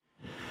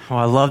Well,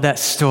 I love that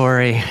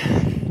story.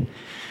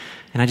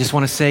 And I just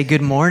want to say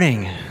good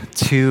morning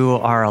to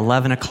our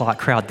 11 o'clock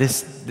crowd.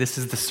 This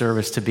is the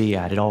service to be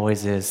at. It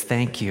always is.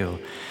 Thank you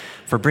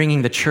for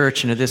bringing the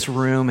church into this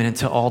room and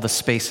into all the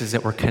spaces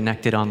that were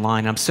connected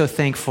online. I'm so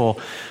thankful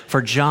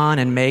for John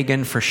and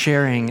Megan for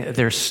sharing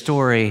their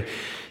story.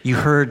 You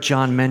heard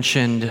John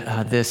mentioned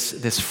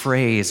this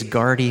phrase,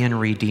 guardian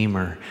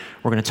redeemer.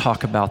 We're going to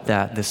talk about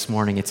that this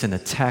morning. It's in the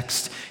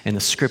text, in the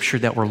scripture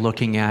that we're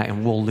looking at,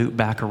 and we'll loop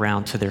back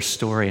around to their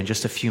story in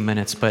just a few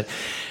minutes. But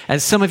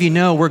as some of you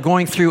know, we're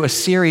going through a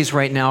series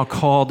right now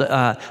called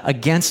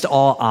Against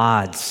All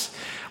Odds.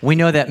 We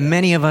know that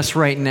many of us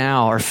right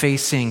now are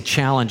facing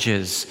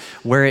challenges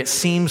where it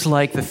seems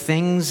like the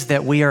things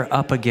that we are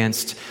up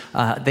against,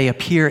 they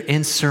appear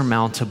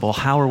insurmountable.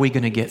 How are we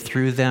going to get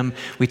through them?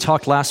 We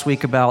talked last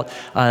week about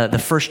the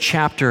first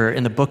chapter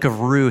in the book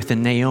of Ruth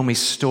and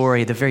Naomi's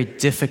story, the very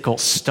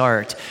difficult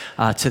start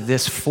to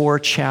this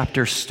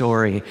 4-chapter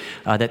story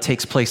that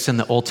takes place in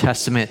the Old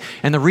Testament.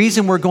 And the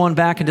reason we're going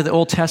back into the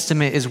Old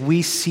Testament is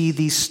we see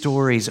these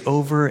stories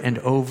over and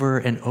over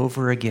and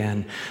over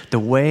again. The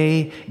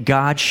way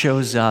God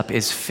shows up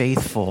is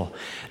faithful.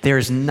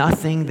 There's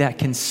nothing that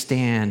can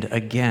stand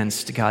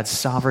against God's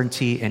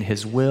sovereignty and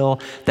his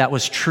will. That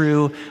was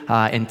true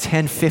in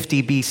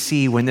 1050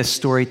 BC when this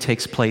story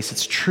takes place.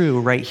 It's true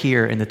right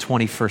here in the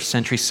 21st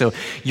century. So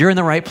you're in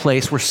the right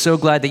place. We're so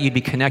glad that you'd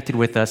be connected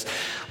with us.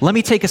 Let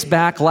me take us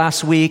back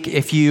last week.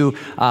 If you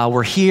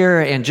were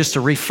here, and just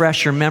to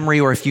refresh your memory,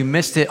 or if you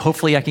missed it,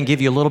 hopefully I can give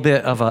you a little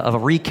bit of a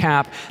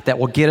recap that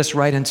will get us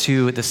right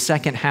into the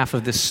second half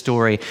of this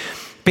story.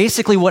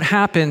 Basically, what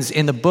happens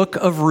in the book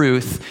of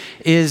Ruth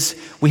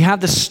is we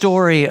have the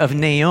story of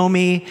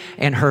Naomi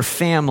and her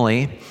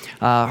family,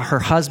 her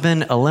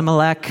husband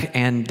Elimelech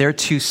and their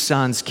 2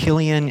 sons,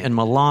 Chilion and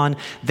Mahlon.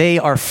 They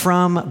are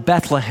from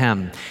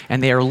Bethlehem,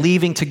 and they are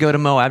leaving to go to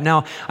Moab.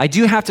 Now, I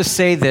do have to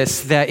say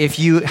this, that if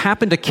you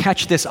happen to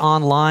catch this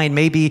online,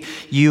 maybe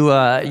you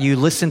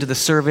listened to the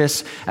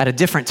service at a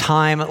different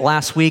time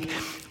last week,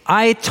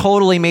 I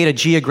totally made a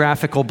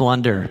geographical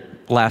blunder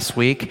last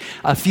week.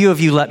 A few of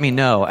you let me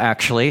know,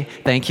 actually.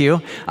 Thank you.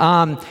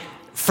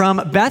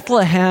 From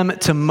Bethlehem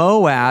to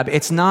Moab,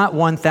 it's not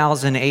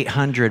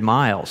 1,800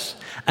 miles,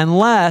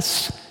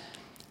 unless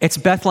it's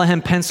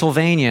Bethlehem,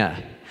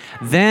 Pennsylvania.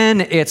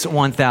 Then it's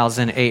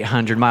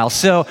 1,800 miles.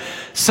 So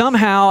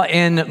somehow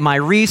in my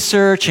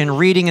research and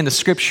reading in the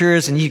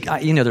scriptures, and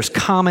you know, there's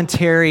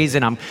commentaries,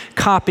 and I'm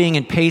copying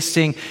and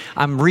pasting,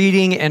 I'm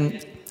reading,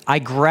 and I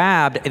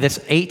grabbed this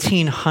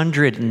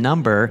 1,800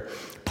 number,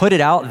 put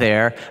it out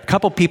there. A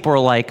couple people are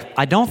like,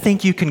 I don't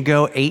think you can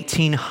go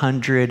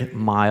 1,800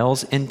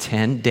 miles in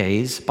 10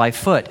 days by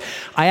foot.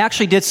 I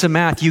actually did some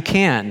math. You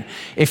can.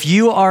 If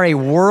you are a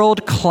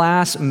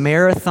world-class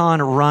marathon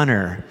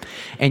runner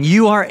and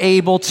you are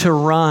able to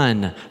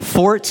run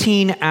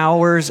 14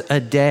 hours a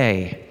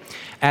day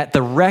at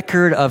the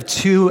record of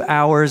 2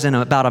 hours and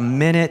about a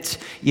minute,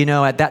 you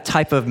know, at that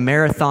type of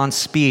marathon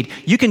speed,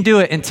 you can do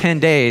it in 10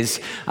 days.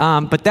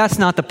 But that's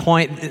not the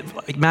point.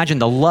 Imagine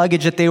the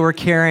luggage that they were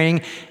carrying.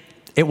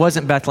 It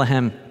wasn't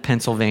Bethlehem,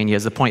 Pennsylvania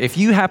is the point. If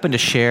you happen to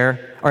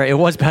share, or it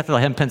was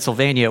Bethlehem,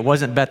 Pennsylvania, it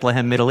wasn't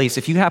Bethlehem, Middle East.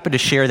 If you happen to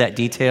share that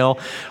detail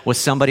with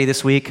somebody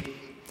this week,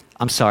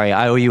 I'm sorry,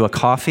 I owe you a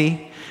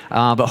coffee.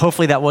 But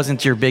hopefully that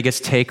wasn't your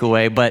biggest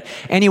takeaway. But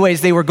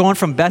anyways, they were going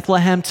from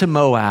Bethlehem to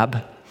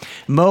Moab.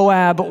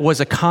 Moab was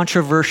a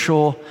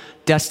controversial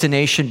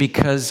destination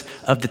because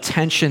of the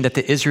tension that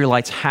the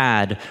Israelites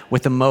had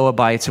with the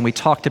Moabites. And we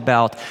talked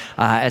about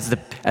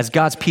as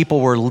God's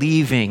people were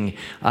leaving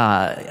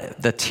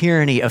the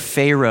tyranny of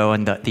Pharaoh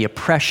and the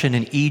oppression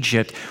in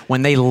Egypt,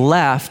 when they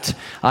left,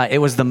 it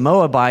was the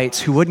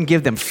Moabites who wouldn't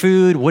give them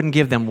food, wouldn't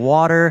give them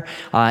water,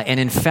 and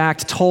in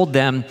fact told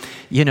them,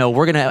 you know,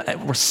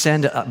 we'll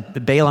send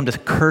Balaam to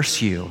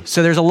curse you.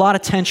 So there's a lot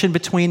of tension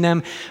between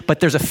them,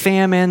 but there's a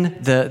famine.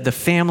 The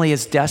family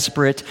is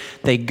desperate.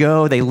 They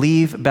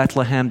leave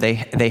Bethlehem,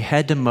 they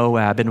head to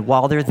Moab, and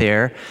while they're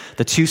there,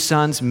 the 2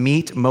 sons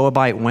meet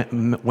Moabite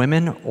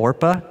women,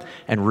 Orpah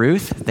and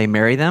Ruth. They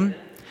marry them.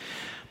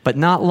 But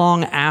not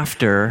long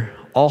after,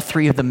 all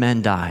 3 of the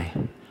men die.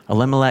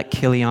 Elimelech,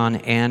 Chilion,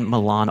 and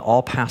Mahlon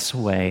all pass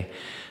away.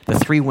 The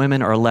 3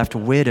 women are left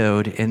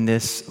widowed in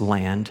this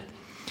land.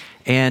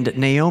 And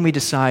Naomi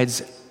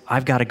decides,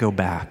 I've got to go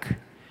back.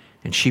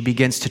 And she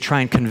begins to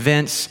try and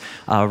convince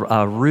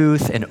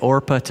Ruth and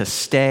Orpah to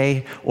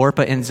stay.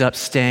 Orpah ends up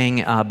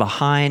staying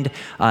behind.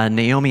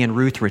 Naomi and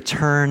Ruth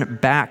return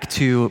back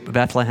to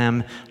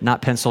Bethlehem,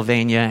 not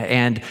Pennsylvania.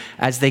 And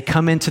as they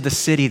come into the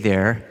city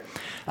there,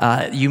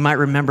 you might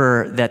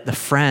remember that the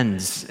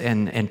friends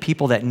and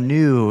people that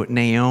knew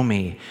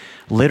Naomi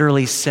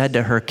literally said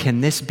to her,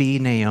 "Can this be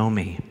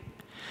Naomi?"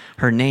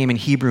 Her name in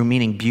Hebrew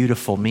meaning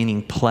beautiful,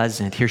 meaning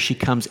pleasant. Here she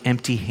comes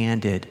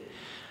empty-handed,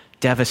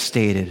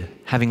 devastated,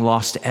 having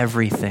lost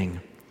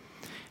everything.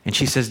 And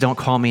she says, don't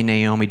call me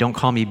Naomi, don't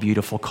call me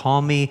beautiful,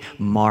 call me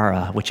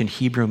Mara, which in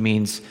Hebrew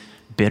means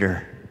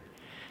bitter.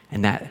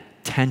 And that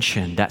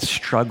tension, that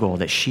struggle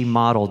that she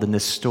modeled in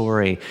this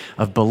story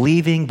of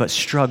believing but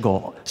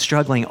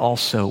struggling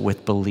also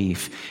with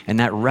belief, and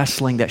that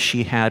wrestling that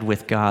she had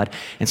with God.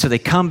 And so they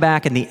come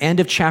back, and the end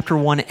of chapter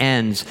 1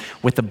 ends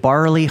with the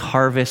barley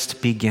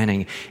harvest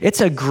beginning.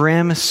 It's a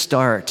grim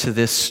start to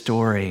this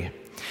story.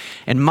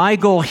 And my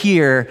goal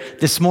here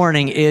this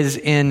morning is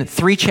in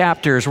 3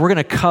 chapters, we're going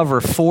to cover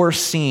 4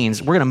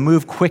 scenes. We're going to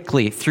move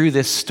quickly through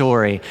this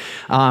story.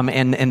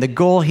 And the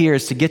goal here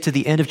is to get to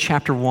the end of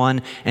chapter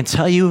 1 and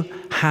tell you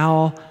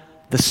how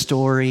the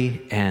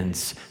story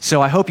ends.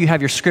 So I hope you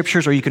have your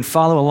scriptures, or you can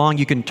follow along.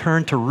 You can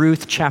turn to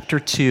Ruth chapter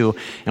 2,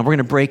 and we're going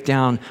to break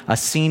down a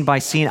scene by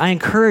scene. I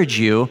encourage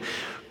you,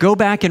 go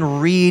back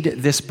and read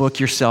this book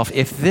yourself.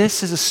 If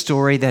this is a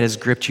story that has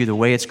gripped you the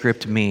way it's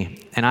gripped me,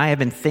 and I have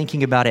been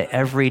thinking about it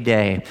every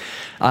day,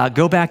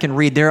 go back and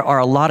read. There are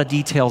a lot of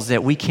details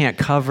that we can't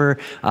cover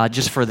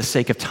just for the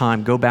sake of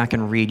time. Go back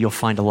and read. You'll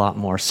find a lot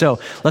more. So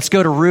let's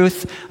go to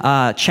Ruth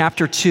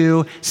chapter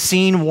 2,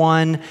 scene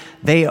 1.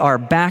 They are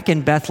back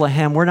in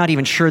Bethlehem. We're not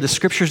even sure. The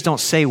scriptures don't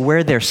say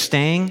where they're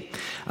staying.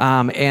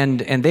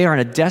 And they are in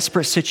a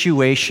desperate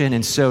situation.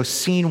 And so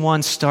scene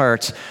 1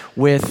 starts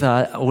with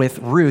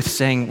Ruth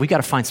saying, we got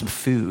to find some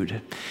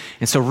food.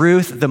 And so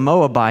Ruth, the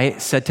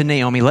Moabite, said to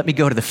Naomi, let me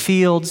go to the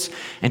fields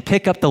and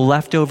pick up the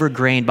leftover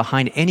grain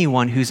behind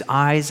anyone whose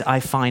eyes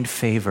I find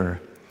favor.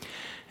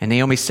 And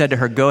Naomi said to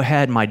her, go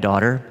ahead, my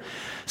daughter.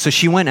 So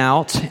she went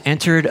out,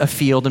 entered a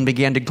field, and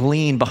began to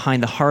glean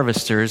behind the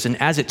harvesters.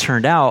 And as it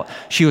turned out,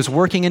 she was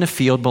working in a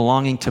field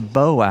belonging to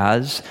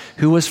Boaz,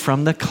 who was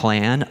from the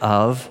clan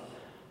of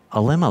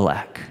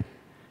Elimelech.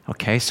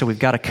 Okay, so we've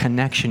got a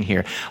connection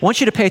here. I want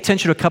you to pay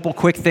attention to a couple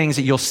quick things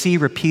that you'll see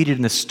repeated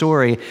in the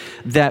story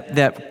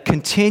that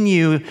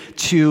continue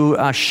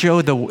to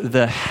show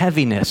the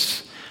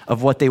heaviness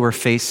of what they were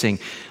facing.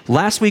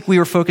 Last week we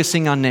were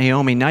focusing on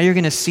Naomi. Now you're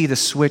going to see the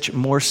switch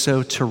more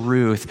so to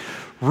Ruth.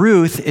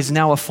 Ruth is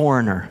now a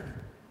foreigner.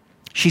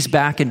 She's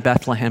back in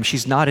Bethlehem.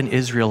 She's not an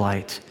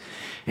Israelite.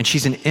 And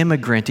she's an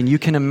immigrant, and you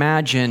can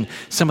imagine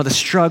some of the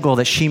struggle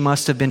that she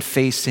must have been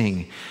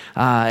facing.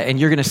 And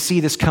you're going to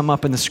see this come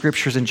up in the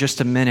scriptures in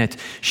just a minute.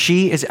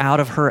 She is out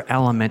of her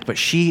element, but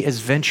she is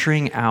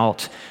venturing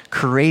out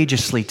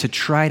courageously to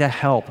try to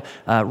help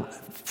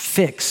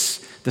fix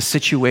the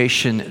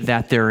situation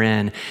that they're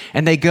in.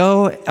 And they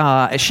go,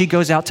 she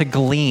goes out to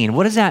glean.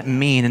 What does that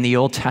mean in the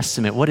Old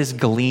Testament? What is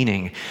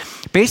gleaning?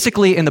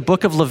 Basically, in the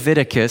book of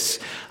Leviticus,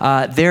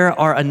 there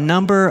are a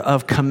number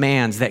of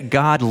commands that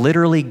God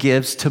literally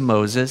gives to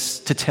Moses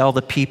to tell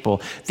the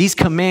people. These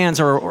commands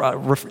are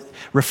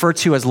referred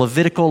to as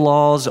Levitical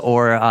laws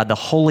or the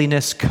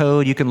holiness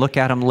code. You can look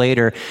at them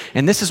later.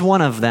 And this is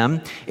one of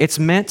them. It's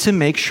meant to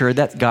make sure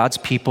that God's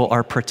people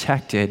are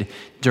protected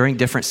during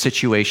different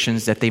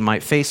situations that they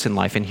might face in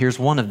life. And here's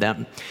one of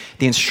them.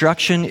 The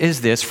instruction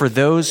is this: for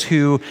those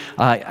who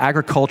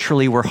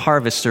agriculturally were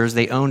harvesters,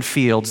 they owned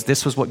fields,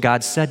 this was what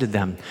God said to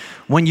them.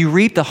 When you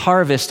reap the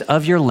harvest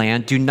of your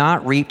land, do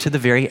not reap to the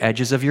very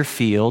edges of your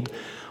field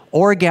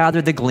or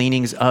gather the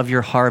gleanings of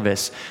your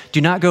harvest.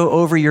 Do not go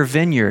over your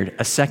vineyard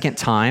a second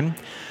time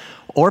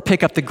or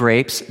pick up the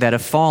grapes that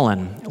have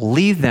fallen.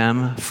 Leave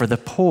them for the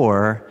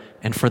poor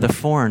and for the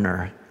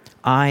foreigner.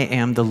 I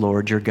am the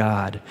Lord your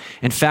God.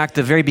 In fact,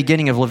 the very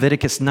beginning of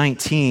Leviticus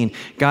 19,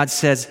 God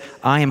says,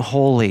 I am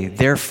holy,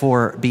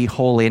 therefore be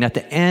holy. And at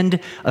the end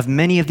of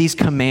many of these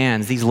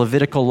commands, these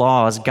Levitical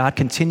laws, God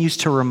continues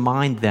to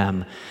remind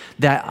them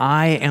that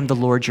I am the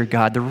Lord your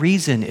God. The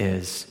reason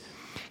is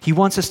he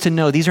wants us to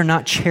know these are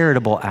not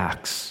charitable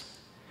acts.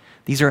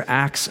 These are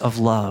acts of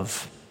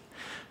love.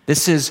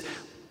 This is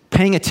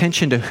paying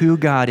attention to who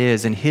God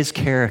is and his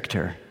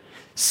character,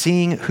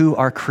 seeing who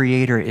our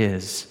Creator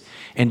is,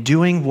 and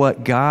doing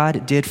what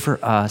God did for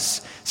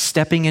us,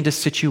 stepping into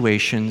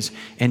situations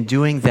and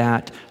doing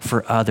that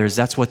for others.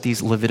 That's what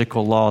these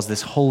Levitical laws,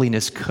 this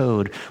holiness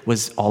code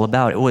was all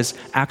about. It was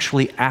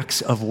actually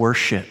acts of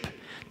worship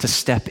to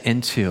step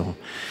into.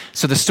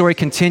 So the story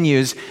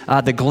continues.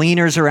 The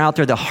gleaners are out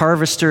there. The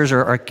harvesters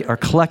are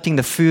collecting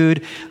the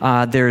food.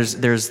 There's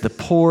the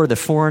poor, the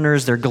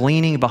foreigners. They're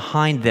gleaning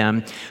behind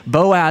them.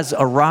 Boaz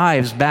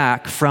arrives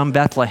back from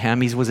Bethlehem.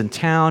 He was in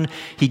town.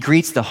 He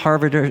greets the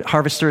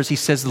harvesters. He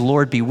says, the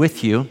Lord be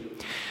with you.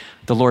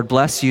 The Lord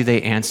bless you,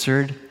 they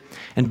answered.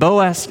 And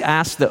Boaz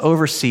asked the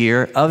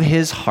overseer of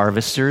his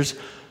harvesters,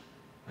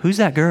 who's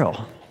that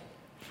girl?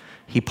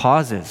 He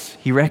pauses.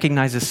 He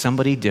recognizes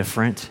somebody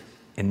different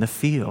in the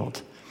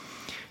field.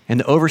 And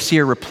the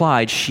overseer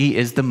replied, she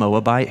is the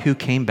Moabite who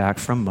came back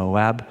from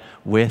Moab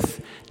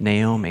with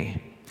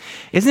Naomi.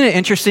 Isn't it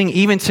interesting?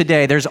 Even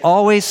today, there's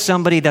always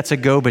somebody that's a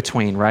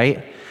go-between,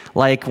 right?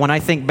 Like when I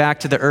think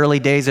back to the early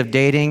days of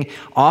dating,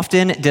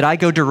 often did I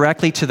go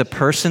directly to the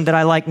person that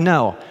I like?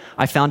 No,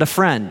 I found a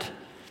friend.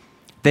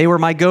 They were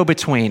my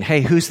go-between.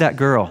 Hey, who's that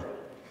girl?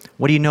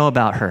 What do you know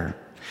about her?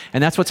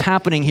 And that's what's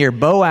happening here.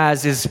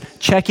 Boaz is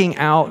checking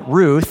out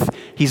Ruth.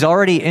 He's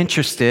already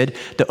interested.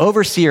 The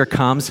overseer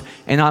comes,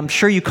 and I'm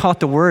sure you caught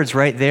the words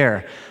right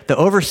there. The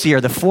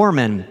overseer, the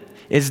foreman,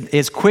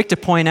 is quick to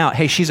point out,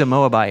 hey, she's a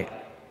Moabite.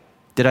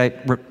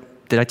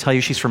 Did Did I tell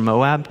you she's from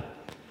Moab?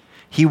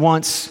 He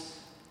wants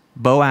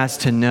Boaz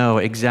to know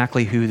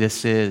exactly who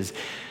this is.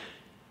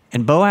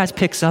 And Boaz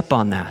picks up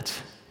on that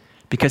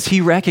because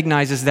he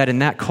recognizes that in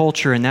that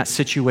culture, in that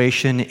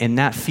situation, in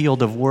that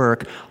field of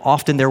work,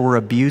 often there were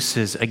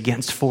abuses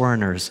against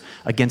foreigners,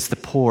 against the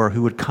poor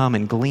who would come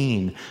and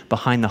glean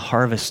behind the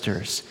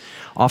harvesters.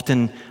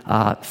 Often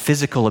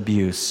physical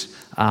abuse,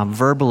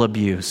 verbal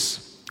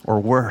abuse, or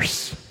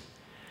worse.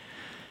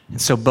 And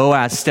so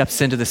Boaz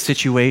steps into the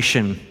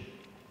situation.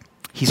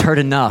 He's heard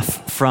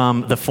enough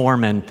from the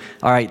foreman.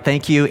 All right,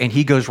 thank you. And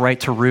he goes right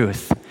to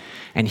Ruth.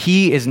 And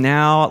he is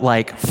now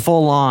like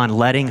full on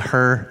letting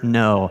her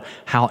know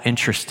how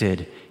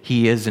interested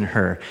he is in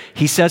her.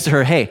 He says to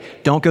her, hey,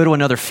 don't go to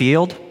another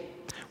field.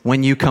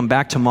 When you come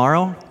back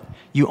tomorrow,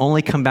 you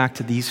only come back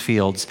to these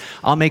fields.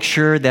 I'll make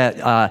sure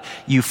that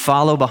you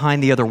follow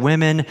behind the other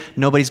women.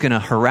 Nobody's going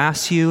to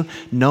harass you.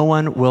 No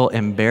one will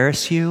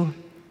embarrass you.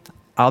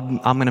 I'm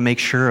going to make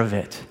sure of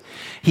it.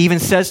 He even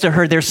says to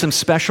her, there's some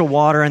special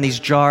water in these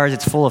jars.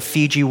 It's full of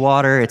Fiji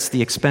water. It's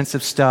the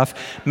expensive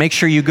stuff. Make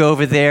sure you go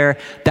over there.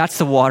 That's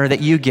the water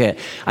that you get.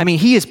 I mean,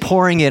 he is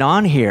pouring it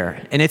on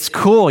here, and it's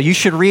cool. You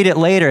should read it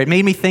later. It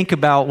made me think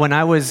about when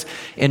I was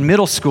in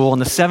middle school in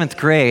the 7th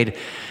grade.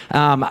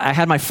 I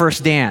had my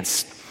first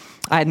dance.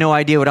 I had no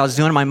idea what I was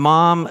doing. My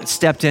mom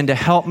stepped in to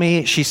help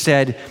me. She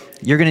said,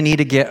 you're going to need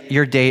to get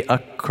your date a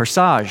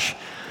corsage.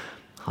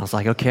 I was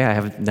like, okay, I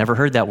have never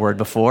heard that word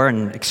before.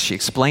 And she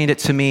explained it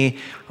to me,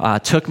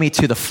 took me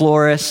to the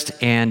florist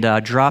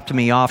and dropped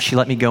me off. She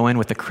let me go in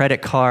with a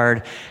credit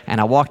card. And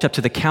I walked up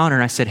to the counter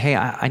and I said, hey,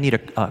 I need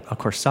a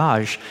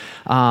corsage.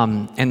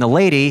 And the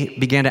lady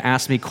began to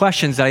ask me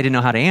questions that I didn't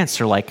know how to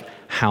answer, like,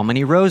 how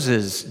many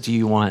roses do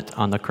you want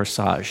on the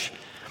corsage?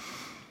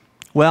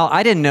 Well,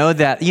 I didn't know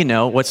that,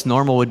 what's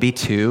normal would be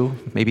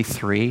 2, maybe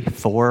 3,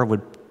 4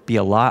 would be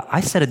a lot.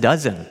 I said a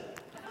dozen.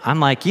 I'm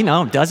like,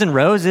 dozen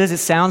roses, it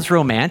sounds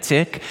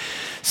romantic.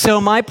 So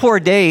my poor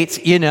date,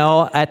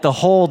 at the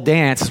whole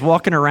dance, is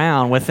walking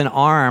around with an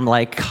arm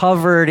like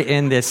covered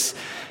in this,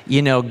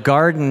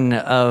 garden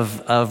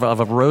of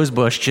a rose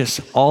bush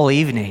just all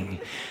evening.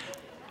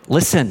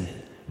 Listen,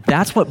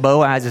 that's what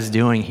Boaz is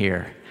doing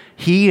here.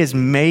 He is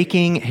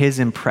making his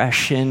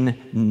impression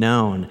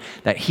known,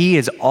 that he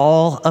is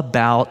all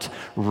about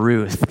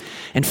Ruth.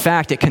 In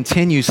fact, it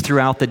continues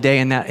throughout the day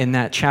in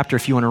that chapter,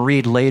 if you want to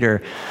read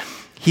later.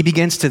 He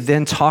begins to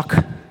then talk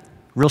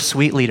real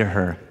sweetly to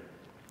her.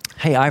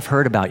 Hey, I've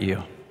heard about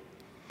you.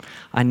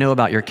 I know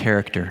about your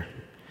character.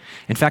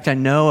 In fact, I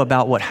know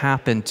about what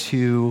happened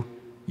to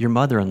your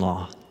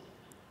mother-in-law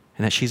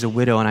and that she's a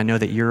widow, and I know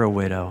that you're a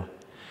widow.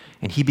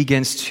 And he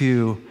begins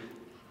to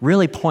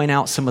really point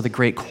out some of the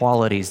great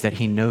qualities that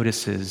he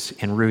notices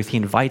in Ruth. He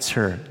invites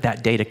her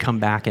that day to come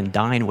back and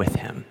dine with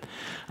him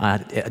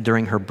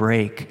during her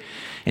break.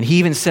 And he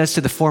even says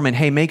to the foreman,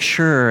 hey, make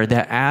sure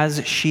that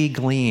as she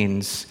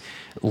gleans,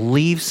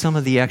 leave some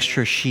of the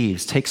extra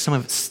sheaves. Take some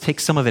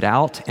of it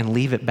out and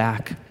leave it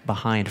back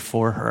behind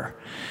for her.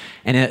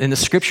 And the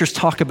scriptures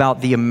talk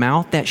about the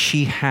amount that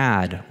she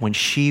had when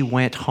she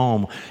went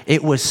home.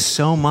 It was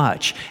so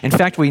much. In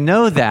fact, we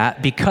know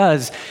that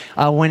because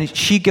when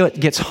she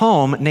gets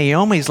home,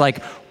 Naomi's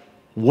like,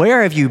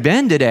 where have you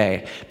been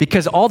today?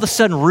 Because all of a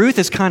sudden, Ruth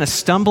is kind of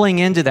stumbling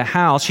into the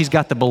house. She's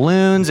got the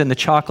balloons and the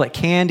chocolate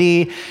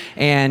candy,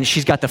 and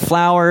she's got the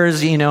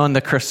flowers, and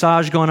the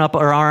corsage going up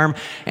her arm.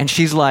 And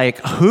she's like,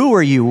 who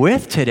are you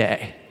with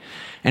today?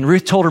 And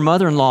Ruth told her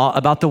mother-in-law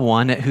about the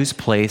one at whose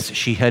place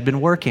she had been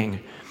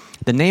working.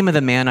 The name of the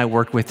man I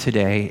work with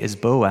today is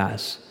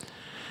Boaz.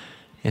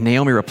 And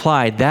Naomi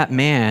replied, that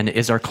man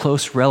is our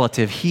close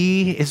relative.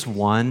 He is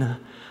one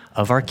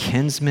of our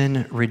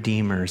kinsman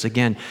redeemers.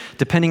 Again,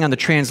 depending on the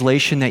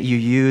translation that you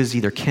use,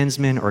 either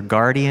kinsman or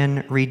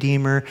guardian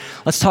redeemer.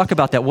 Let's talk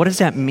about that. What does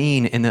that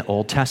mean in the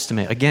Old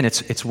Testament? Again,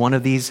 it's one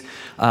of these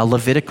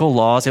Levitical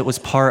laws. It was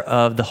part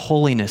of the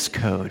holiness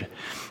code.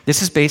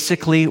 This is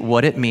basically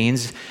what it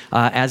means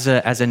as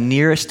a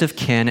nearest of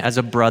kin, as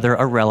a brother,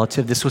 a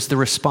relative. This was the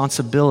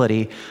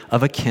responsibility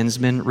of a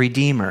kinsman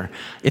redeemer.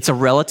 It's a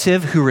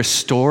relative who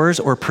restores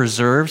or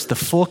preserves the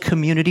full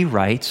community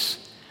rights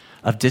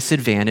of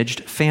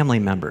disadvantaged family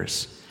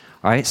members.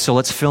 All right, so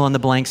let's fill in the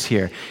blanks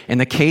here. In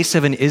the case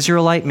of an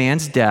Israelite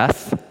man's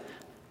death,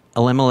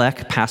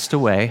 Elimelech passed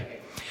away,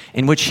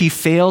 in which he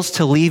fails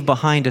to leave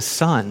behind a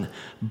son.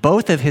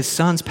 Both of his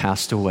sons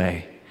passed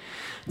away.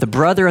 The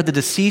brother of the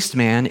deceased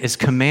man is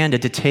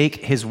commanded to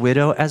take his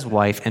widow as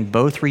wife and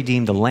both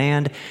redeem the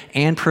land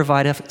and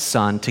provide a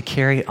son to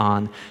carry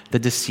on the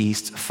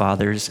deceased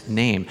father's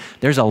name.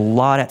 There's a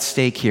lot at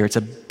stake here. It's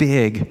a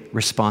big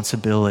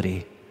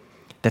responsibility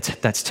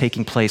that's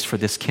taking place for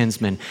this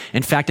kinsman.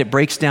 In fact, it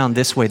breaks down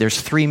this way. There's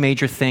 3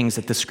 major things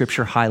that the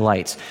scripture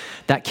highlights.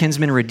 That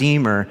kinsman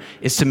redeemer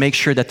is to make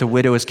sure that the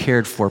widow is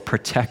cared for,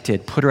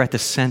 protected, put her at the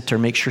center,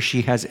 make sure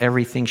she has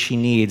everything she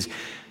needs,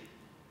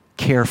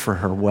 care for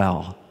her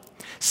well.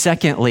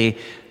 Secondly,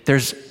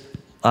 there's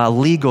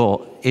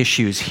legal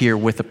issues here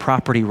with the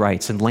property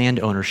rights and land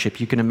ownership.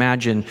 You can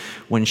imagine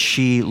when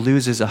she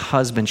loses a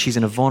husband, she's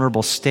in a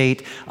vulnerable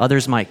state.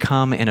 Others might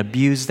come and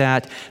abuse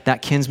that.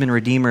 That kinsman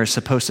redeemer is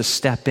supposed to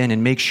step in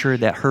and make sure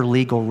that her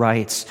legal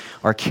rights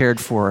are cared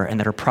for and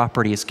that her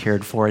property is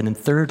cared for. And then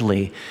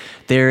thirdly,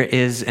 there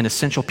is an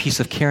essential piece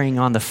of carrying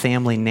on the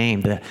family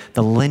name,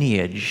 the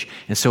lineage.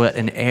 And so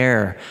an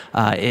heir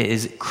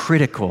is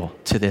critical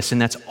to this.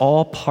 And that's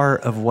all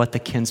part of what the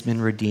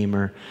kinsman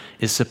redeemer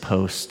is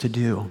supposed to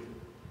do.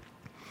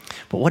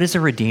 But what is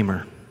a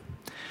redeemer?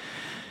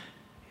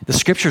 The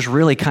scriptures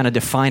really kind of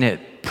define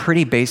it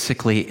pretty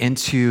basically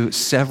into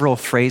several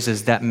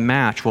phrases that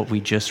match what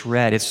we just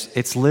read.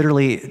 It's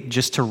literally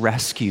just to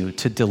rescue,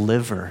 to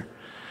deliver,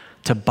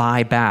 to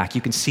buy back.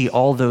 You can see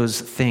all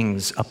those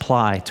things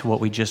apply to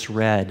what we just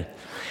read.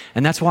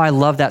 And that's why I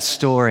love that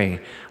story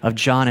of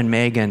John and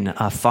Megan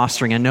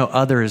fostering. I know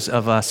others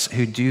of us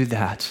who do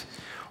that,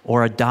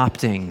 or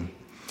adopting.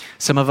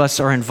 Some of us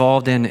are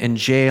involved in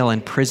jail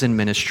and prison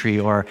ministry,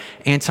 or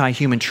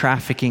anti-human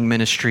trafficking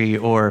ministry,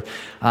 or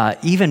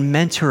even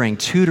mentoring,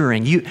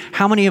 tutoring.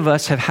 How many of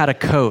us have had a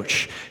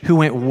coach who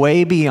went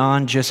way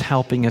beyond just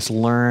helping us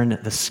learn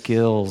the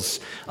skills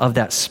of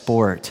that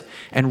sport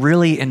and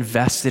really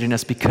invested in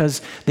us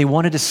because they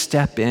wanted to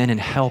step in and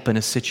help in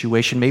a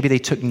situation? Maybe they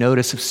took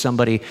notice of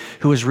somebody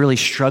who was really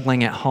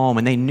struggling at home,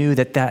 and they knew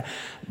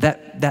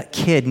that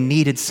kid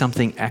needed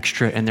something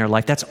extra in their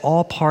life. That's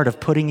all part of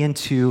putting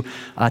into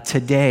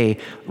today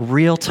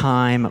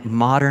real-time,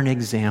 modern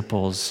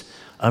examples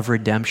of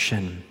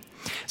redemption.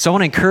 So I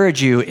want to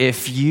encourage you,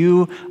 if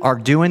you are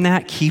doing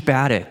that, keep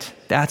at it.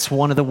 That's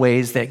one of the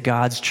ways that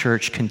God's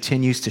church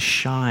continues to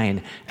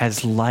shine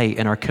as light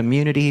in our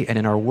community and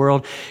in our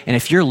world. And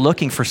if you're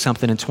looking for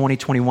something in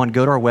 2021,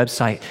 go to our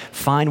website,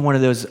 find one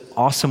of those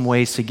awesome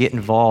ways to get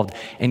involved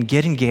and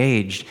get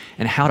engaged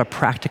in how to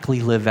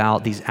practically live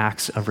out these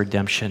acts of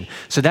redemption.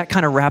 So that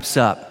kind of wraps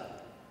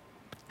up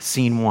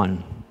scene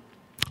 1.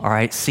 All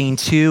right, scene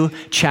 2,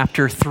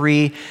 chapter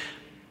 3,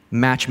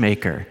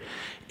 matchmaker.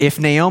 If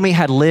Naomi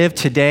had lived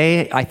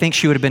today, I think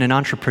she would have been an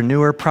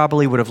entrepreneur,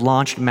 probably would have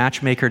launched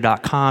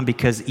matchmaker.com,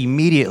 because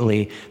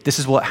immediately this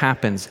is what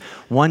happens.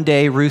 One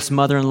day, Ruth's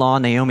mother-in-law,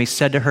 Naomi,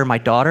 said to her, "My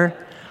daughter,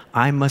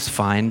 I must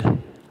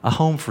find a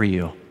home for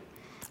you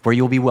where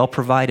you'll be well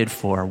provided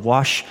for.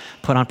 Wash,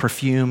 put on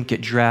perfume, get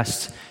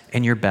dressed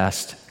in your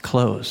best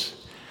clothes."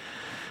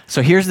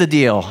 So here's the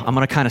deal. I'm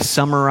going to kind of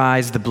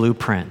summarize the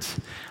blueprint.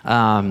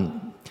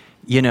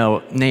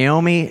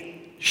 Naomi,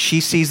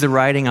 she sees the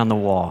writing on the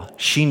wall.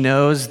 She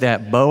knows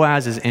that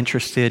Boaz is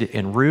interested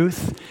in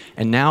Ruth,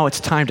 and now it's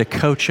time to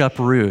coach up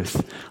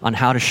Ruth on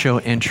how to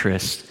show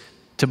interest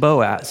to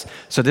Boaz.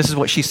 So this is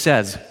what she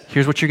says.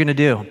 Here's what you're going to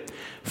do.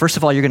 First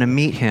of all, you're going to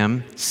meet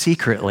him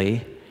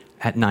secretly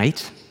at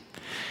night.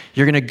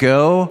 You're going to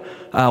go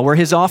where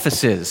his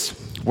office is,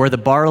 where the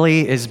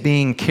barley is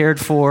being cared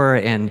for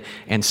and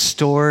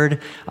stored.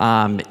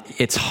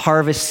 It's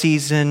harvest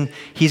season.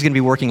 He's going to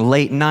be working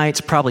late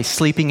nights, probably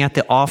sleeping at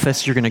the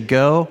office. You're going to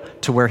go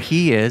to where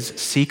he is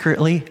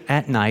secretly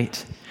at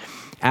night.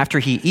 After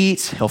he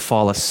eats, he'll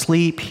fall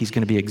asleep. He's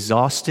going to be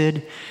exhausted.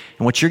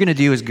 And what you're going to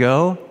do is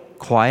go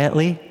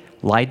quietly,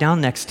 lie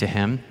down next to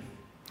him,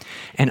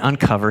 and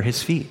uncover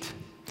his feet.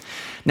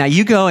 Now,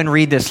 you go and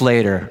read this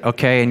later,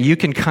 okay? And you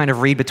can kind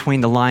of read between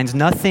the lines.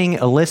 Nothing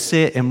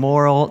illicit,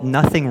 immoral,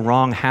 nothing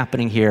wrong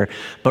happening here.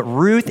 But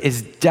Ruth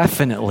is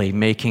definitely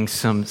making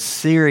some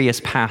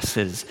serious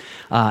passes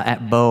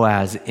at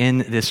Boaz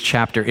in this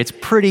chapter. It's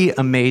pretty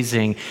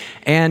amazing.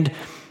 And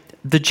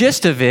the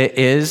gist of it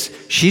is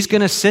she's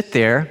going to sit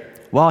there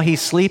while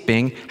he's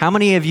sleeping. How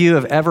many of you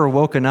have ever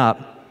woken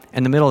up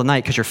in the middle of the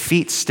night because your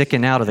feet's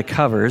sticking out of the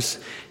covers,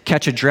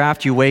 catch a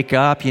draft, you wake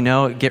up,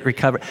 get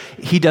recovered?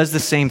 He does the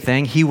same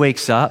thing. He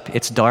wakes up,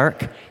 it's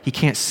dark, he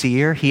can't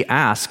see her. He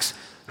asks,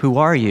 "Who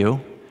are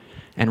you?"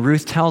 And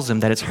Ruth tells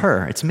him that it's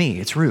her, it's me,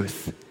 it's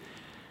Ruth.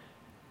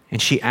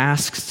 And she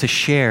asks to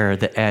share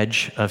the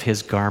edge of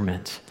his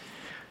garment.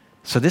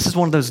 So this is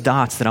one of those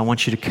dots that I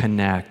want you to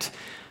connect,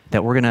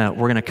 that we're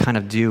gonna kind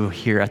of do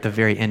here at the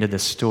very end of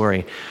this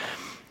story.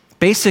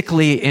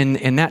 Basically,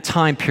 in that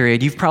time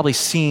period, you've probably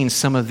seen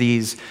some of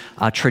these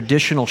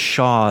traditional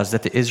shawls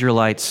that the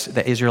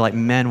Israelite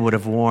men would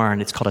have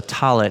worn. It's called a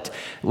talit. It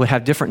would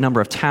have different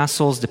number of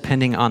tassels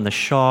depending on the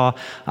shawl,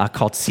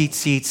 called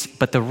tzitzits.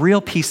 But the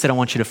real piece that I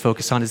want you to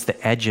focus on is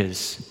the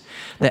edges.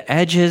 The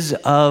edges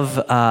of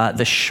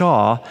the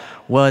shawl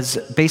was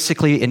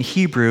basically in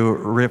Hebrew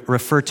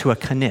referred to a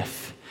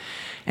kanif.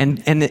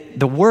 And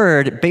the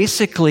word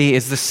basically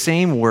is the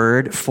same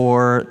word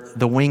for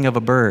the wing of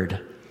a bird.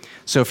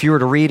 So if you were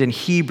to read in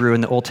Hebrew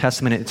in the Old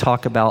Testament and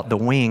talk about the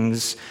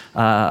wings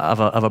of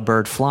a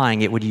bird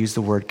flying, it would use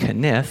the word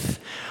kanif.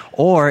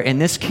 Or in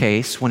this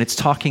case, when it's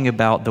talking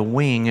about the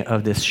wing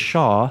of this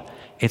shawl,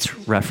 it's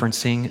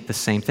referencing the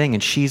same thing.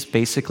 And she's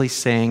basically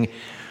saying,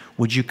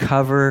 "Would you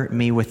cover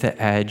me with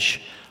the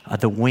edge,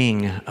 the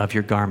wing of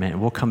your garment?"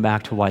 And we'll come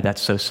back to why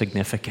that's so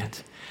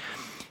significant.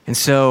 And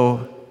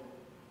so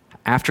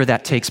after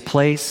that takes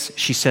place,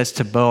 she says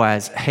to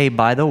Boaz, "Hey,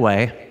 by the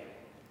way,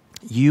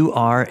 You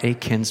are a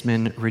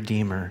kinsman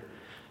redeemer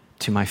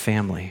to my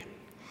family.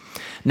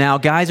 Now,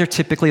 guys are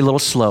typically a little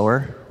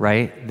slower,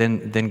 right,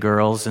 than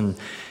girls, and,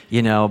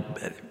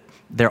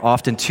 they're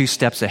often 2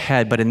 steps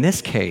ahead. But in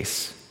this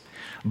case,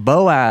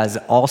 Boaz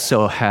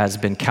also has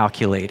been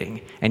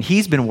calculating, and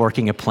he's been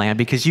working a plan,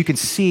 because you can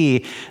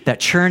see that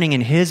churning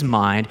in his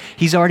mind.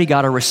 He's already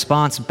got a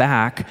response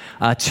back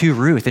to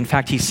Ruth. In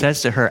fact, he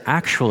says to her,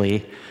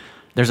 actually,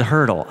 there's a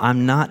hurdle.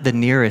 I'm not the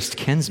nearest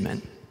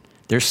kinsman.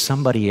 There's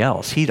somebody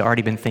else. He'd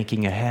already been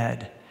thinking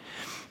ahead.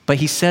 But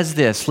he says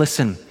this,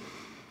 listen,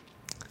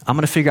 I'm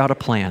going to figure out a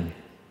plan.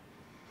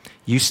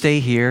 You stay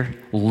here,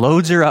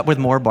 loads her up with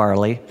more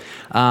barley.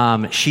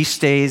 She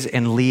stays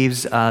and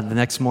leaves the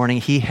next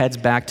morning. He heads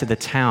back to the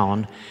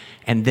town.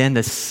 And then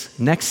this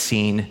next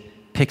scene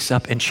picks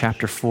up in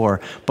chapter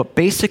 4. But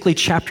basically,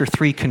 chapter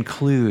 3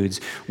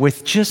 concludes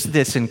with just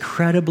this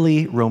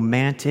incredibly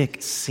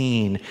romantic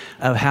scene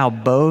of how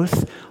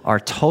both are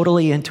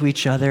totally into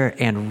each other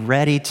and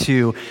ready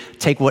to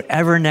take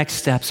whatever next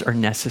steps are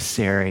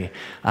necessary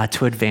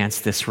to advance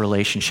this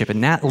relationship.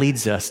 And that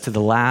leads us to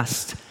the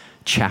last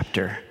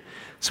chapter.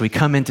 So we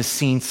come into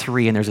scene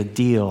 3, and there's a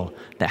deal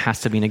that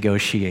has to be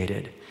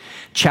negotiated.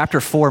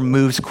 Chapter 4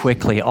 moves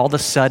quickly. All of a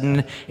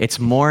sudden, it's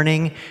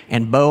morning,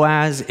 and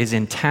Boaz is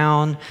in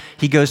town.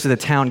 He goes to the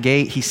town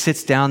gate. He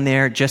sits down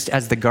there just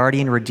as the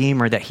guardian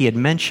redeemer that he had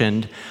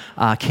mentioned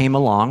came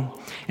along.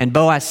 And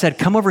Boaz said,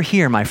 "Come over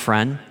here, my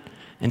friend,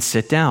 and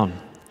sit down."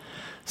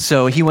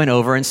 So he went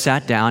over and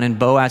sat down, and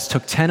Boaz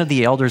took 10 of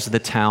the elders of the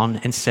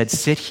town and said,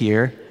 "Sit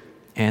here."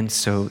 And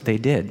so they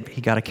did.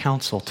 He got a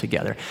council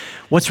together.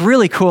 What's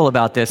really cool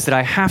about this that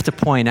I have to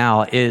point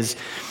out is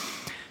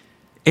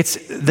it's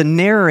the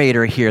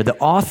narrator here, the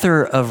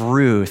author of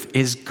Ruth,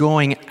 is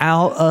going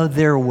out of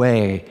their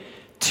way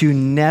to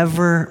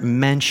never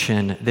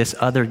mention this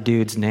other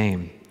dude's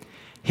name.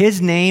 His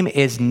name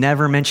is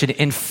never mentioned.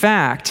 In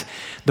fact,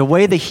 the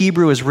way the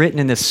Hebrew is written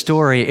in this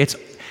story,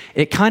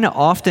 it kind of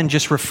often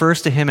just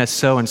refers to him as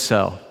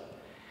so-and-so.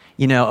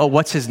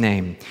 What's his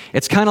name?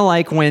 It's kind of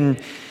like when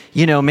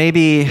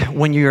maybe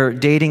when you're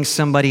dating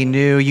somebody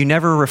new, you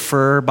never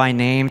refer by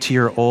name to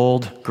your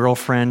old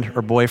girlfriend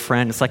or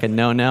boyfriend. It's like a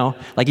no-no.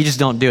 Like, you just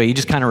don't do it. You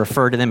just kind of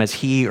refer to them as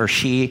he or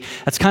she.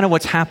 That's kind of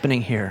what's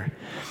happening here.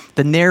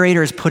 The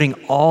narrator is putting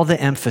all the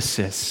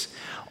emphasis,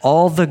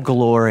 all the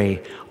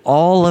glory,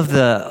 all of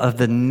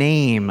the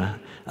name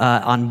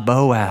on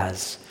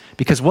Boaz.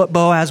 Because what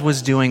Boaz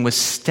was doing was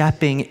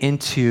stepping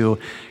into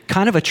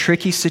kind of a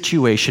tricky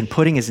situation,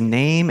 putting his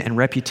name and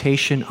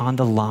reputation on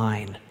the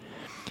line.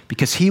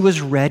 Because he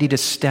was ready to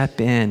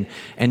step in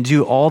and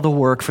do all the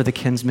work for the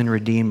kinsman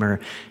redeemer.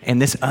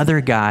 And this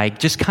other guy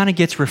just kind of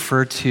gets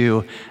referred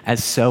to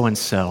as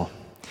so-and-so.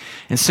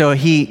 And so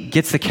he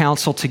gets the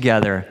council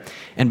together,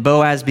 and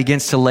Boaz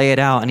begins to lay it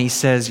out, and he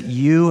says,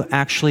 "You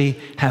actually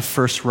have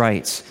first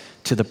rights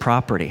to the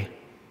property."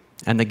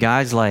 And the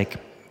guy's like,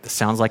 "This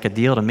sounds like a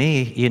deal to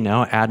me,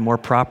 add more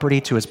property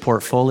to his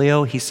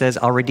portfolio." He says,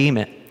 "I'll redeem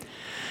it."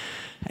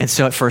 And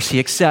so at first he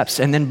accepts.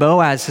 And then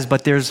Boaz says,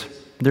 "But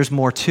there's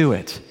more to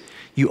it.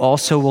 You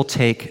also will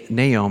take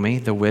Naomi,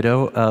 the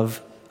widow of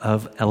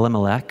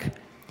Elimelech,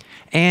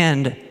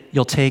 and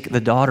you'll take the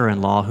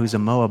daughter-in-law who's a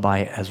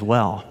Moabite as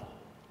well."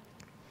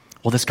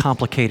 Well, this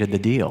complicated the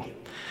deal.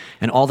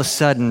 And all of a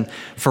sudden,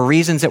 for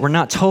reasons that we're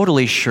not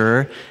totally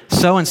sure,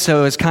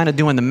 so-and-so is kind of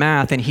doing the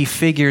math, and he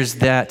figures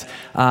that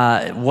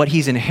what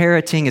he's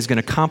inheriting is going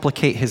to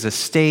complicate his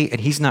estate,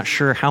 and he's not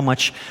sure how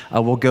much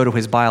will go to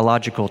his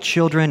biological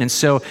children. And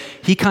so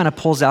he kind of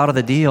pulls out of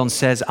the deal and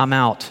says, "I'm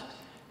out.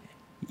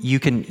 You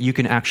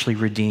can actually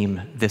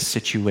redeem this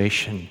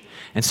situation."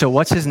 And so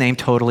what's his name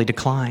totally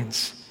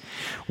declines.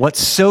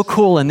 What's so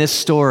cool in this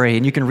story,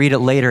 and you can read it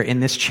later in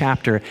this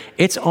chapter,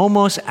 it's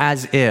almost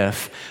as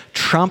if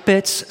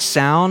trumpets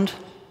sound.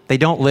 They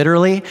don't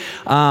literally,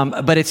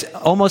 but it's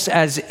almost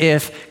as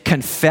if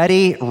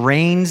confetti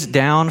rains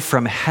down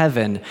from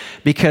heaven,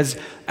 because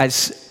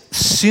as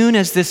soon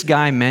as this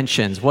guy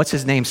mentions, what's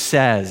his name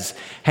says,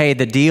 "Hey,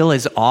 the deal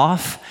is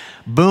off,"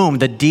 boom,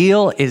 the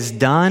deal is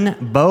done.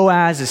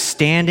 Boaz is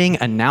standing,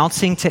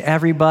 announcing to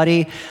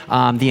everybody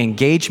the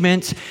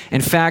engagement.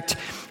 In fact,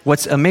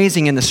 what's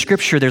amazing in the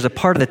scripture, there's a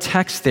part of the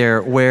text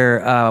there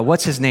where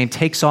what's his name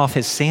takes off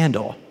his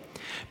sandal.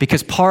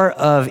 Because part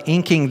of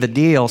inking the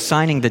deal,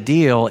 signing the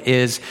deal,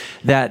 is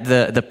that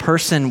the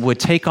person would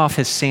take off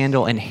his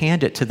sandal and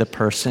hand it to the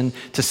person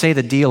to say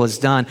the deal is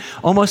done,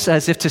 almost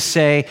as if to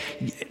say,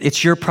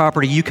 it's your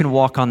property, you can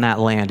walk on that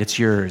land, it's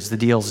yours, the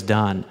deal's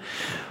done.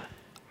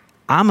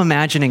 I'm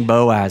imagining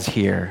Boaz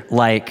here.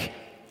 Like,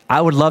 I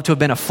would love to have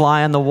been a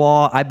fly on the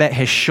wall. I bet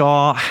his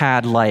shawl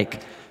had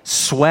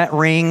sweat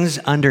rings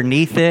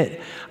underneath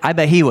it. I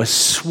bet he was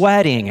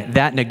sweating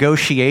that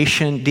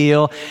negotiation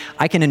deal.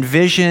 I can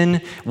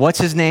envision, what's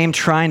his name,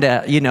 trying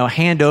to,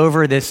 hand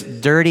over this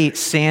dirty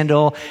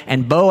sandal,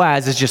 and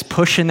Boaz is just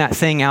pushing that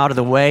thing out of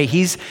the way.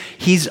 He's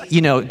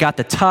got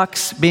the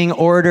tux being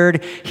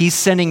ordered. He's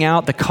sending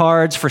out the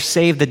cards for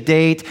save the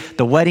date.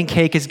 The wedding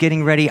cake is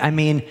getting ready. I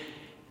mean,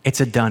 it's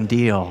a done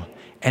deal.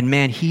 And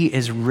man, he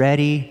is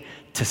ready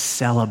to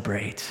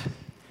celebrate.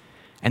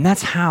 And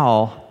that's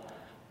how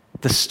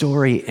the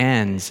story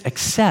ends,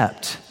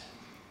 except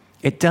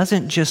it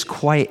doesn't just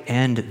quite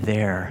end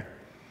there.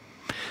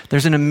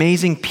 There's an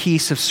amazing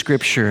piece of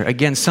scripture.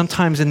 Again,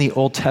 sometimes in the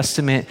Old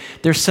Testament,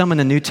 there's some in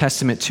the New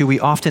Testament too. We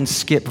often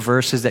skip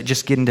verses that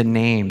just get into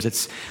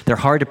names. They're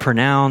hard to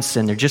pronounce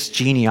and they're just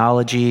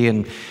genealogy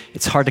and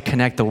it's hard to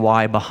connect the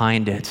why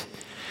behind it.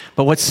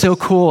 But what's so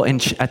cool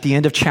at the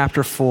end of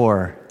chapter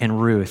 4 in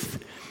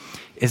Ruth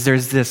is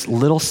there's this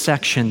little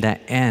section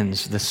that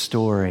ends the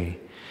story.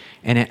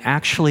 And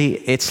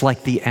it's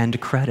like the end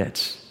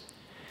credits.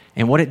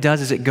 And what it does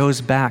is it goes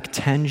back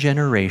 10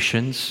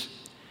 generations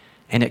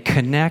and it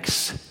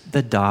connects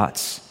the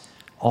dots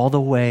all the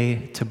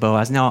way to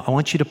Boaz. Now, I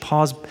want you to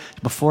pause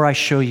before I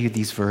show you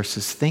these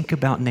verses. Think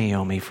about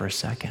Naomi for a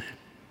second.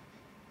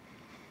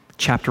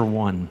 Chapter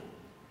 1,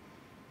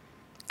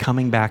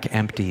 coming back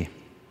empty,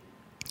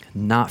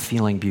 not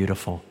feeling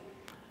beautiful,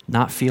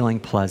 not feeling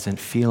pleasant,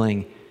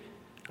 feeling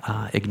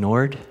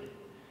ignored,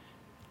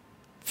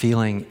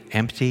 feeling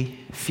empty,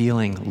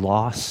 feeling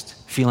lost,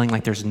 feeling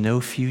like there's no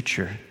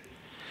future.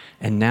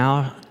 And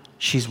now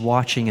she's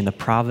watching in the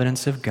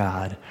providence of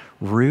God,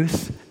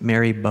 Ruth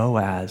marry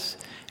Boaz,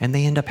 and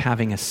they end up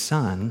having a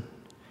son,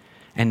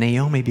 and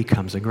Naomi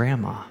becomes a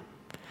grandma.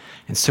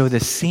 And so the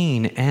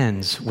scene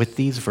ends with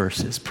these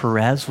verses.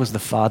 Perez was the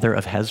father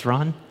of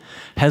Hezron,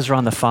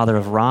 Hezron the father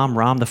of Ram,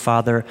 Ram the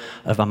father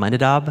of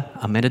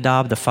Amminadab,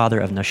 Amminadab the father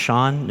of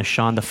Nahshon,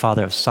 Nahshon the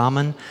father of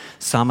Salmon,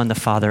 Salmon the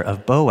father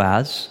of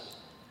Boaz,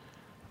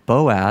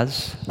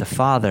 Boaz the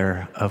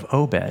father of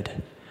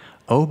Obed,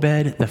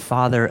 Obed the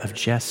father of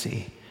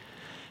Jesse,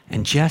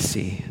 and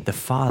Jesse the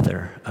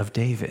father of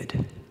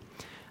David.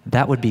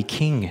 That would be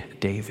King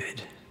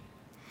David.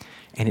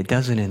 And it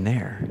doesn't end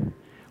there.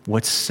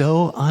 What's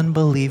so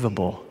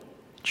unbelievable,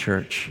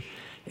 church,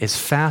 is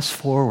fast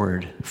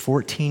forward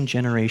 14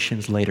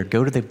 generations later,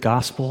 go to the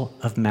Gospel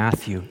of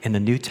Matthew in the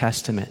New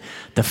Testament,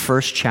 the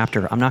first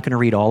chapter. I'm not going to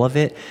read all of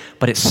it,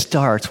 but it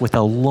starts with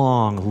a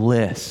long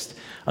list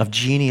of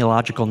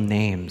genealogical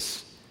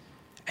names.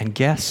 And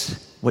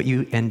guess what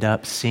you end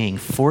up seeing?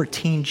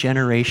 14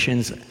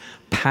 generations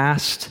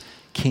past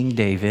King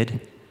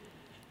David,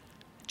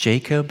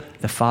 Jacob,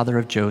 the father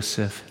of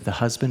Joseph, the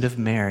husband of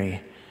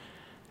Mary,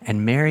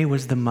 and Mary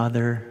was the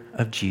mother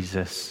of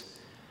Jesus,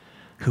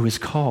 who is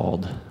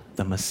called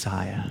the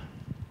Messiah.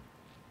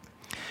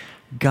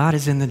 God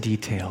is in the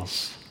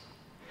details.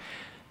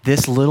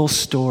 This little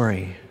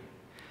story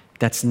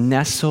that's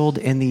nestled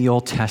in the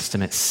Old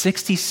Testament,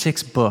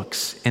 66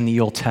 books in the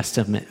Old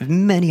Testament,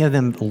 many of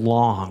them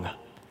long.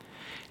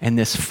 And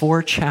this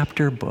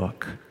 4-chapter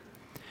book,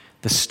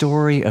 the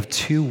story of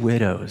 2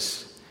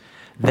 widows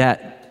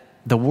that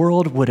the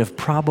world would have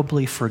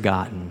probably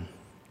forgotten.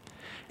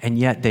 And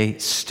yet they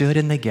stood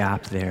in the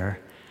gap there,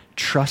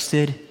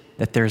 trusted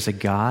that there's a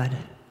God,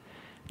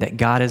 that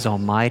God is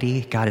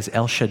almighty, God is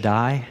El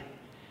Shaddai,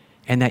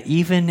 and that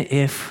even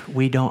if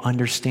we don't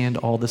understand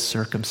all the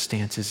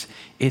circumstances,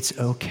 it's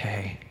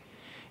okay.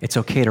 It's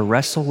okay to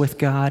wrestle with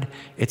God.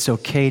 It's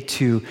okay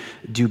to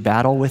do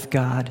battle with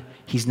God.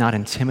 He's not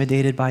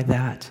intimidated by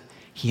that.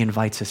 He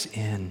invites us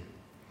in.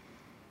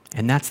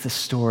 And that's the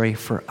story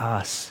for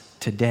us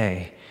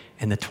today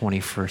in the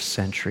 21st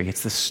century.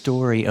 It's the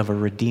story of a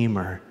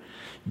Redeemer,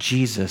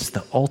 Jesus,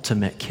 the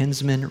ultimate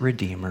kinsman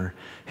redeemer,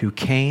 who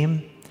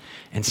came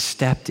and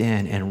stepped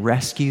in and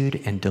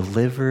rescued and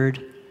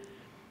delivered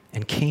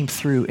and came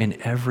through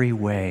in every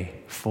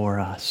way for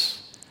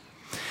us.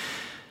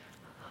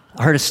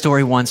 I heard a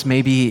story once,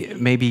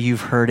 maybe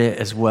you've heard it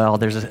as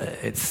well.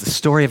 It's the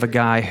story of a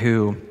guy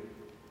who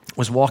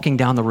was walking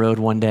down the road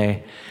one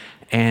day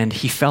and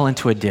he fell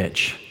into a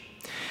ditch.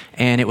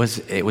 And it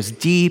was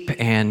deep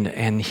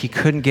and he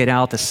couldn't get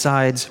out. The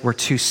sides were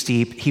too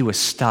steep. He was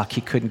stuck.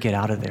 He couldn't get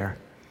out of there.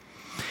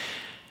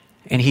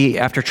 And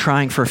after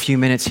trying for a few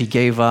minutes, he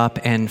gave up.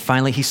 And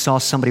finally, he saw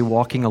somebody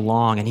walking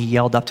along and he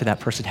yelled up to that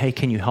person, "Hey,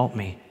 can you help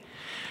me?"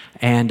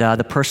 And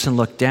the person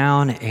looked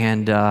down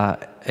and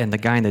the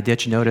guy in the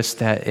ditch noticed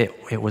that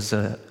it was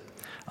a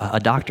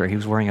doctor. He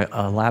was wearing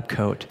a lab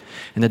coat.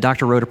 And the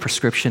doctor wrote a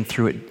prescription,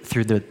 threw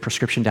the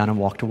prescription down and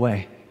walked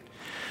away.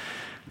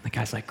 The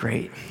guy's like,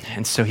 great.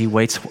 And so he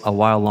waits a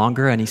while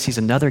longer and he sees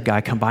another guy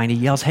come by and he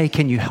yells, "Hey,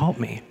 can you help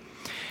me?"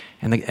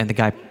 And the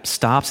guy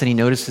stops and he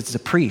notices it's a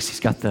priest.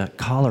 He's got the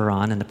collar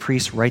on and the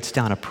priest writes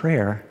down a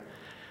prayer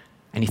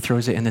and he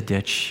throws it in the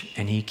ditch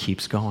and he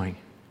keeps going.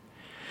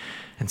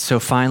 And so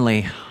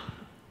finally,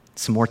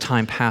 some more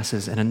time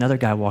passes and another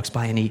guy walks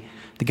by and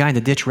the guy in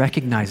the ditch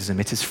recognizes him.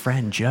 It's his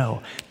friend,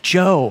 Joe.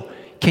 "Joe,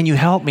 can you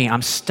help me?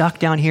 I'm stuck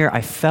down here.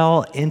 I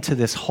fell into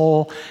this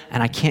hole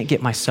and I can't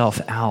get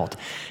myself out."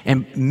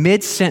 And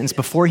mid-sentence,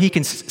 before he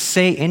can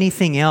say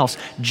anything else,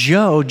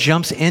 Joe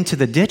jumps into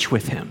the ditch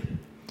with him.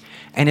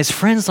 And his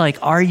friend's like,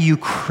 "Are you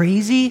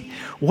crazy?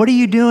 What are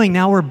you doing?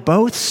 Now we're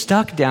both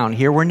stuck down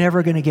here. We're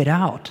never going to get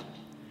out."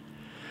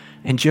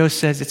 And Joe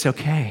says, "It's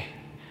okay.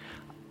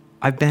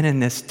 I've been in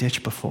this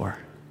ditch before.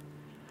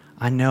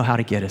 I know how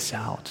to get us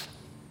out."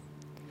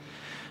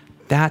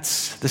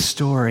 That's the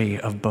story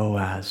of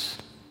Boaz.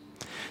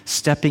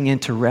 Stepping in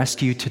to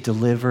rescue, to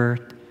deliver,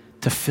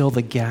 to fill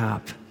the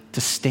gap, to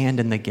stand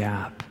in the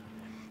gap.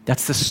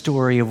 That's the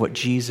story of what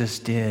Jesus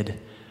did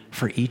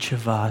for each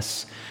of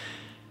us.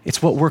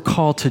 It's what we're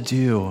called to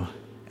do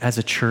as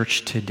a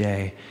church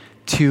today,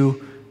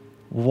 to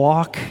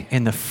walk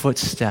in the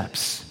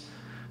footsteps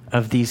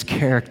of these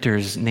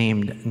characters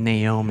named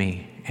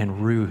Naomi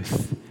and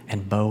Ruth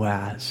and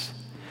Boaz.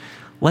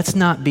 Let's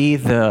not be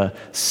the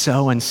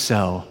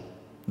so-and-so,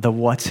 the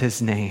what's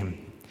his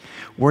name.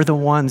 We're the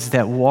ones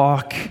that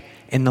walk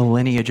in the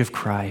lineage of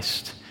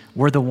Christ.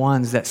 We're the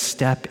ones that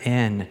step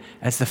in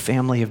as the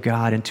family of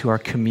God into our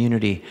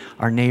community,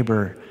 our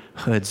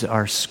neighborhoods,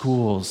 our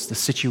schools, the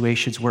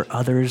situations where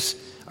others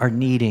are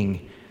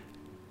needing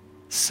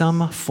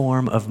some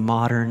form of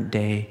modern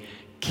day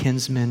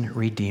kinsman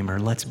redeemer.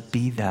 Let's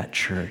be that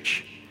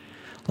church.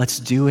 Let's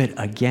do it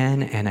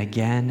again and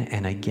again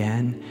and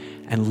again,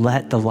 and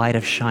let the light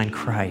of shine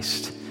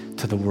Christ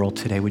to the world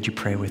today. Would you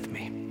pray with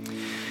me?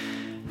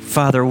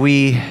 Father,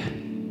 we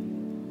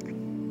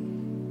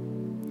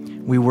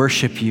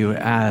worship you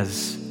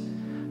as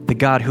the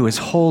God who is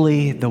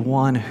holy, the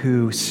one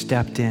who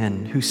stepped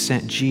in, who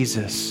sent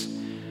Jesus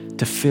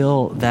to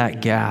fill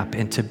that gap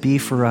and to be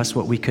for us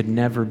what we could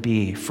never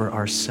be for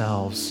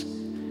ourselves.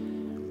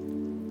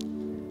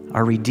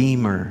 Our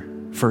Redeemer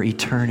for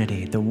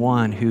eternity, the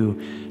one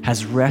who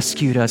has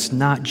rescued us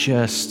not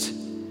just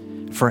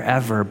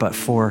forever, but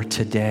for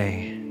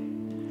today.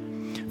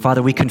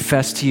 Father, we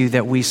confess to you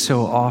that we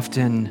so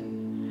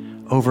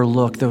often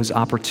overlook those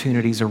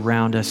opportunities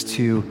around us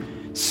to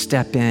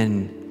step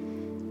in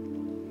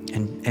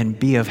and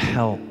be of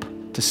help,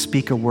 to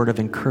speak a word of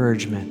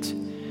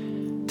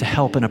encouragement, to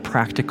help in a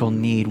practical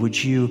need.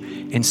 Would you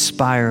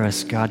inspire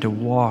us, God, to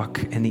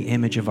walk in the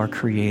image of our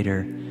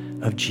Creator,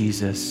 of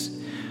Jesus?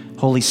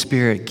 Holy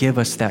Spirit, give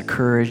us that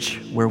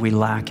courage where we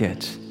lack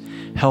it.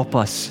 Help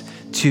us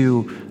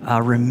to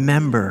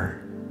remember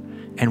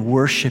and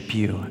worship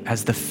you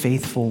as the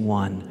faithful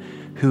one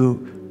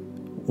who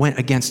went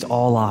against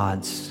all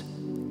odds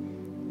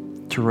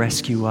to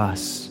rescue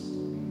us.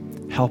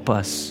 Help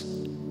us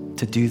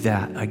to do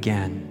that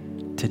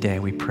again today,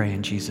 we pray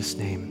in Jesus'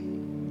 name.